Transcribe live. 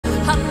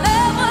I'll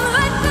never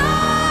let go.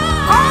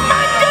 Oh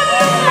my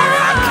goodness,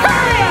 Mariah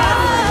Carey!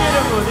 This is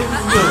beautiful, this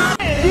is good.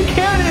 You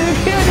killed it, you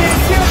killed it,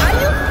 you killed it. Are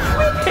you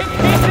freaking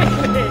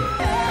kidding me?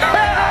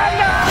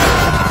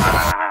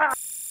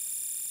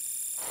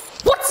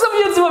 What's up,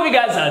 YouTube? Hope you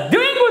guys are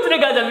doing good today,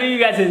 guys. I'm bringing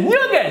you guys a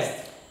new guest.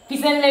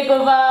 Peace and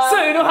makeover. So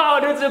you know how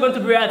we're going to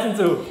be reacting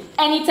to?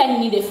 Anytime you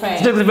need a friend.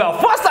 It's going to be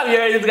our first time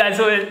hearing this, guys.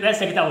 So let's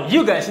check it out with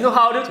you guys. You know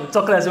how to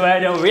talk less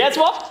right now. React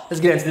more. Let's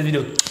get into the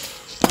video.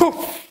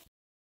 Poof.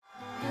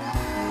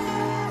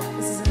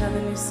 This is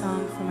another new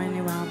song for my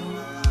new album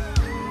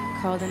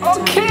called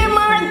Okay,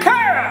 Mariah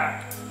Carey.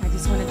 I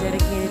just want to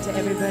dedicate it to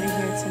everybody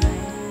here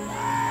tonight.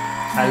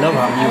 I love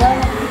how you.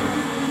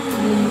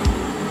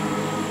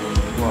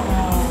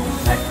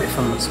 Wow. Like the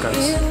from the skies.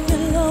 If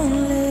you're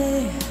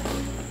lonely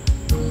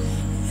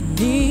and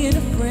need a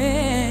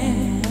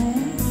friend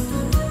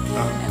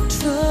and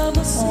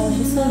trouble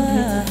seems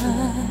like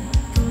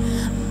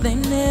they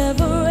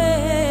never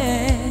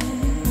end,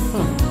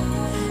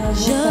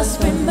 just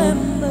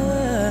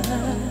remember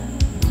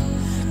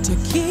to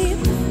keep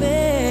the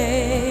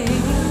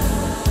faith,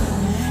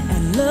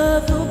 and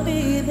love will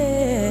be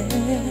there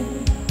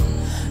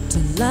to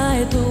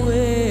light the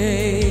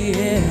way.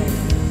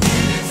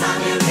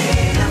 Anytime you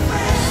need a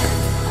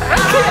friend.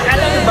 I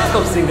love the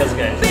backup singers,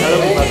 guys. I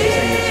love the backup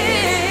singers.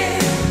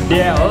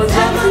 Yeah, also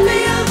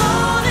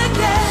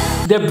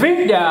they bring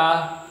their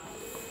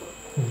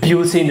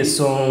beauty in the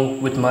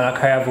song with Mariah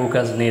Carey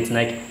vocals in it.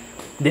 Like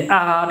they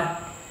add.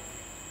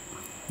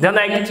 They're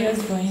like.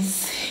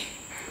 Voice.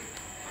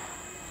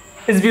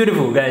 It's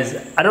beautiful, guys.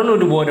 I don't know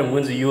the word I'm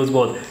going to use,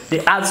 but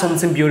they add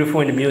something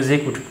beautiful in the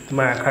music with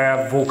Mariah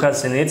Carey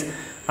vocals in it,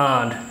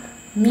 and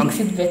Mix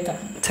it better.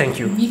 Thank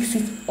you. Mix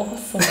it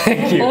awesome.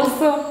 Thank you.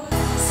 Awesome.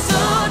 So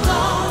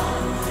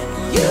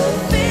don't you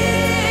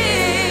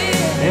feel,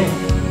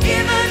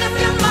 even if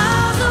you're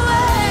miles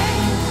away.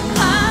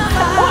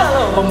 What I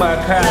love about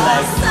Mariah Carey,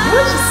 like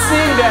when she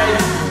sings, guys,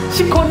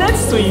 she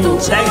connects to you.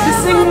 Like she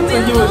sings to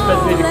you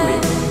specifically.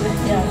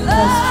 Yeah,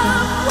 that's true.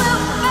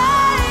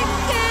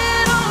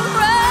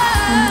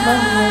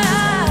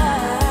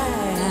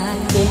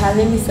 They have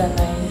me so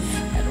nice.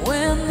 And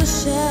when the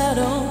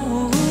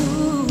shadows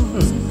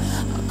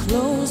are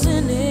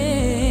closing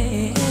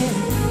in,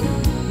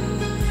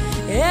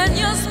 and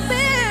your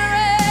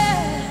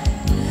spirit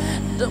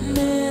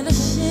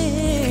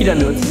diminishing, He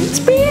doesn't know it's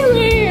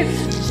spirit.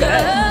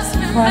 just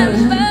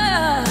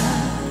remember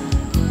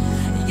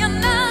you're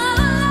not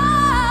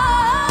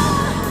alone,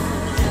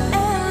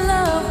 and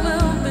love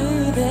will be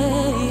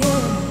there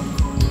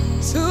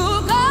to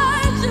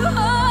guide you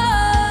home.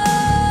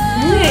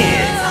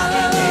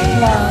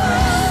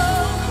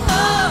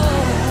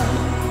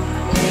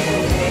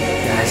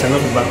 Guys, I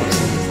love the backup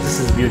singers. This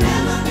is beautiful.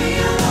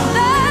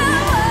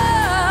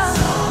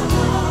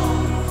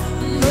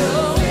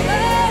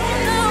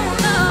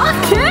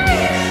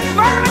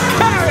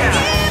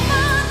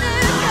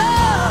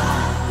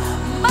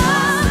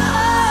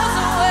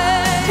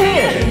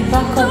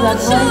 Back up that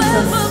voice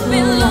is so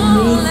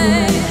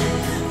amazing.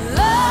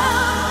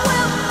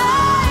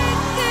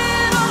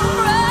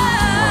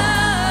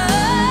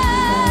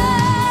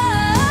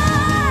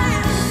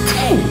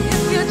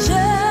 If you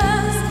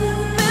just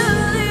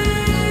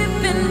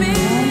believe in me,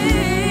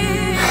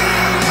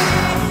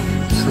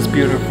 This is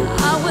beautiful. I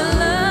will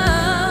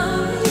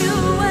love you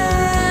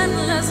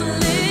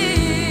endlessly.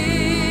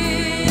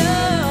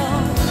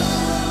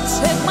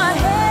 Take my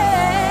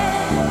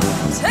hand,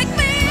 take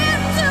me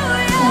into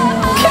your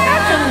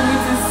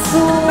It is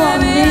so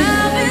baby,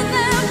 I'll amazing. be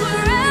there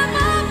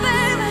forever,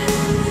 baby.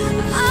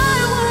 I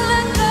won't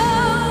let go.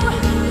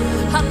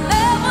 I'll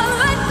never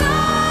let go.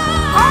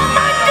 Oh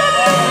my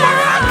goodness,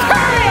 Mariah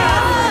Carey!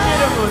 This is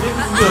beautiful. This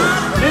is good.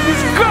 This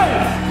is good.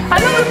 I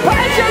love the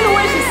passion the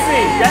way she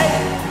sings, guys.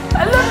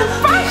 I love the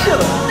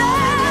passion.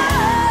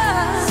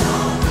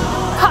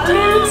 Her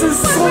lyrics is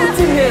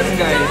something else,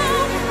 guys.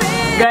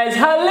 Guys,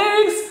 her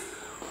lyrics.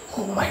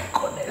 Oh my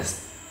goodness.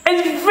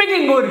 It's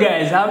freaking good,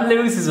 guys. Her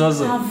lyrics is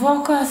awesome. Her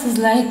vocals is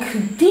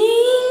like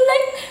ding,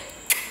 like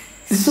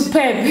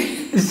superb.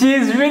 She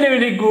is really,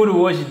 really good at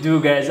what she do,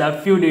 guys. I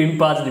feel the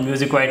impact of the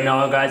music right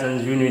now, guys, and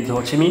it's really, really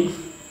touching me.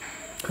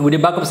 With the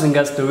backup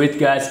singers to it,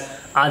 guys,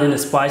 adding a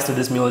spice to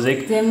this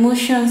music. The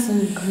emotions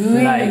are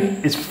great.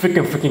 Like, it's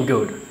freaking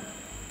good.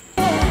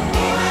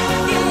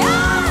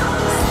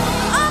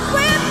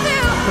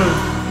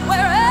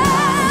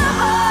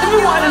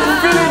 Everyone is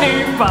feeling the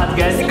impact,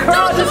 guys. The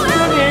crowd is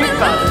feeling the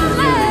impact of this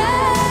music.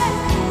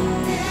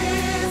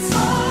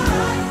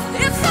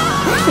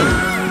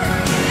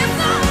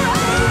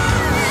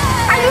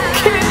 Are you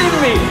kidding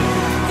me?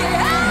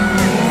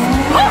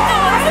 Oh,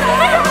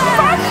 I love the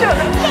passion.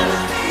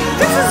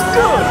 This is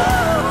good.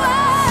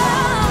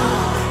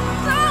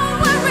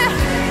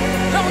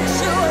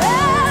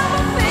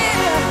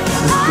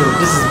 This is good.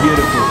 This is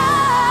beautiful.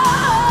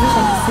 Wish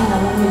I could sing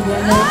along with you.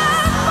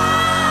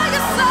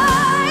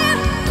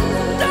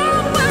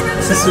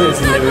 This is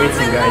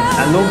exhilarating, guys.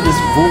 I love this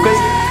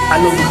vocals. I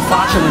love the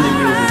passion in the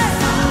music.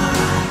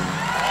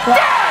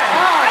 Yeah!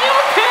 Are you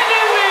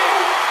kidding me?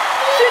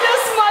 She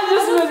just smashed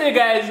this it,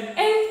 guys.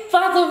 And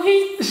part of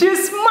it. She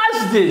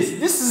smashed this.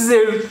 This is a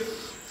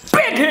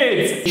big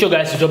hit. Make sure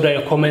guys to drop down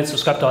your comments,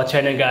 subscribe to our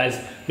channel, guys.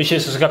 Make sure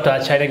you subscribe to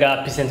our channel,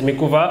 guys. Percent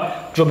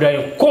Makeover. Drop down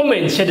your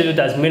comments, share the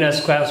video as many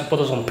as possible,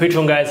 support us on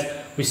Patreon, guys.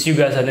 We see you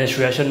guys at the next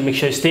reaction. Make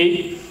sure you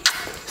stay.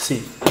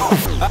 See.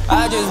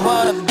 I just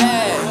want a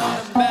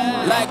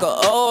bag, like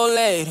an old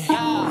lady.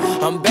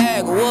 I'm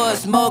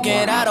backwoods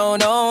smoking, I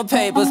don't own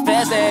papers,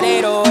 pass that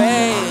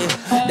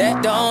 808.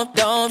 That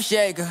don't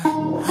shake her.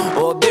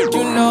 Oh, bitch,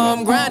 you know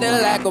I'm grinding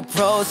like a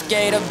pro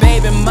skater.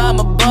 Baby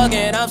mama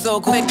bugging, I'm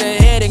so quick to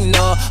hit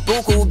ignore.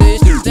 Buku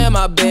bitches in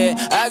my bed,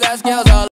 I got scales all